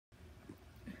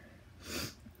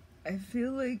I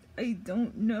feel like I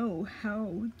don't know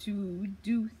how to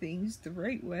do things the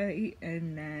right way,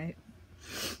 and that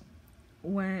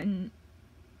when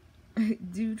I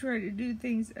do try to do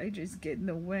things, I just get in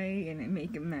the way and I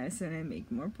make a mess and I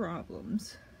make more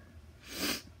problems.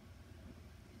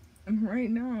 And right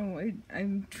now,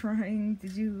 I'm trying to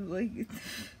do like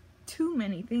too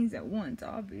many things at once,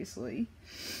 obviously.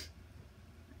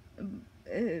 I'm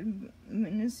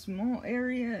in a small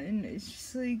area, and it's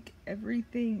just like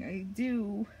everything I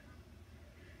do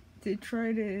to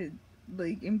try to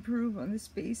like improve on the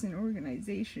space and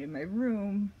organization in my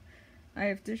room, I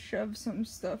have to shove some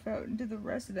stuff out into the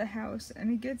rest of the house,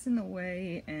 and it gets in the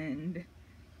way. And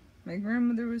my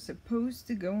grandmother was supposed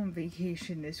to go on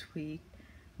vacation this week,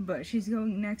 but she's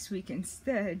going next week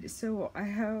instead, so I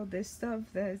have all this stuff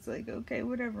that's like, okay,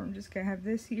 whatever, I'm just gonna have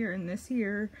this here and this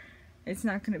here. It's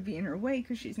not gonna be in her way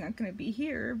because she's not gonna be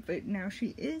here, but now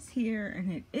she is here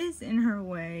and it is in her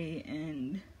way,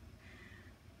 and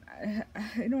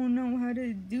I don't know how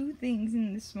to do things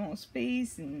in this small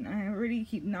space, and I already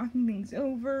keep knocking things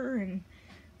over and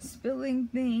spilling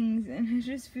things, and I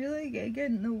just feel like I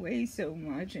get in the way so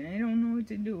much, and I don't know what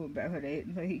to do about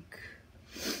it. Like,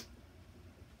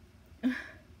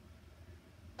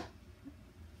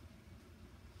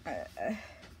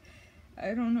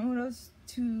 I don't know what else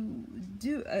to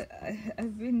do.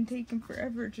 I've been taking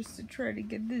forever just to try to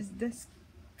get this desk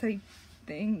type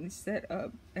thing set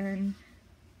up, and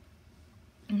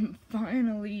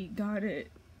finally got it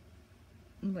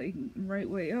like right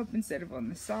way up instead of on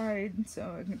the side,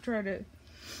 so I can try to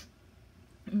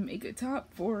make a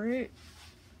top for it.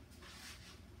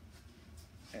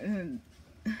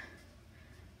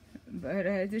 But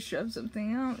I had to shove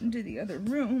something out into the other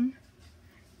room,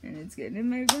 and it's getting in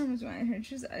my grandma's mind. It's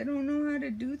just, I don't know how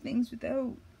to do things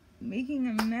without making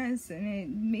a mess, and it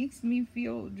makes me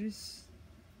feel just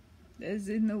as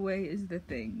in the way as the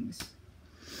things.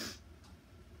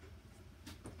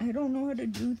 I don't know how to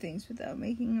do things without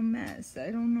making a mess.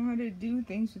 I don't know how to do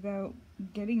things without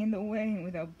getting in the way and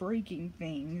without breaking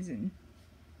things, and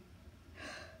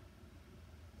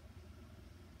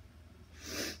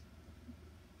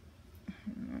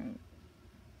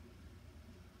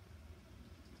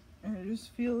I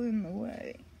just feel in the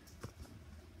way.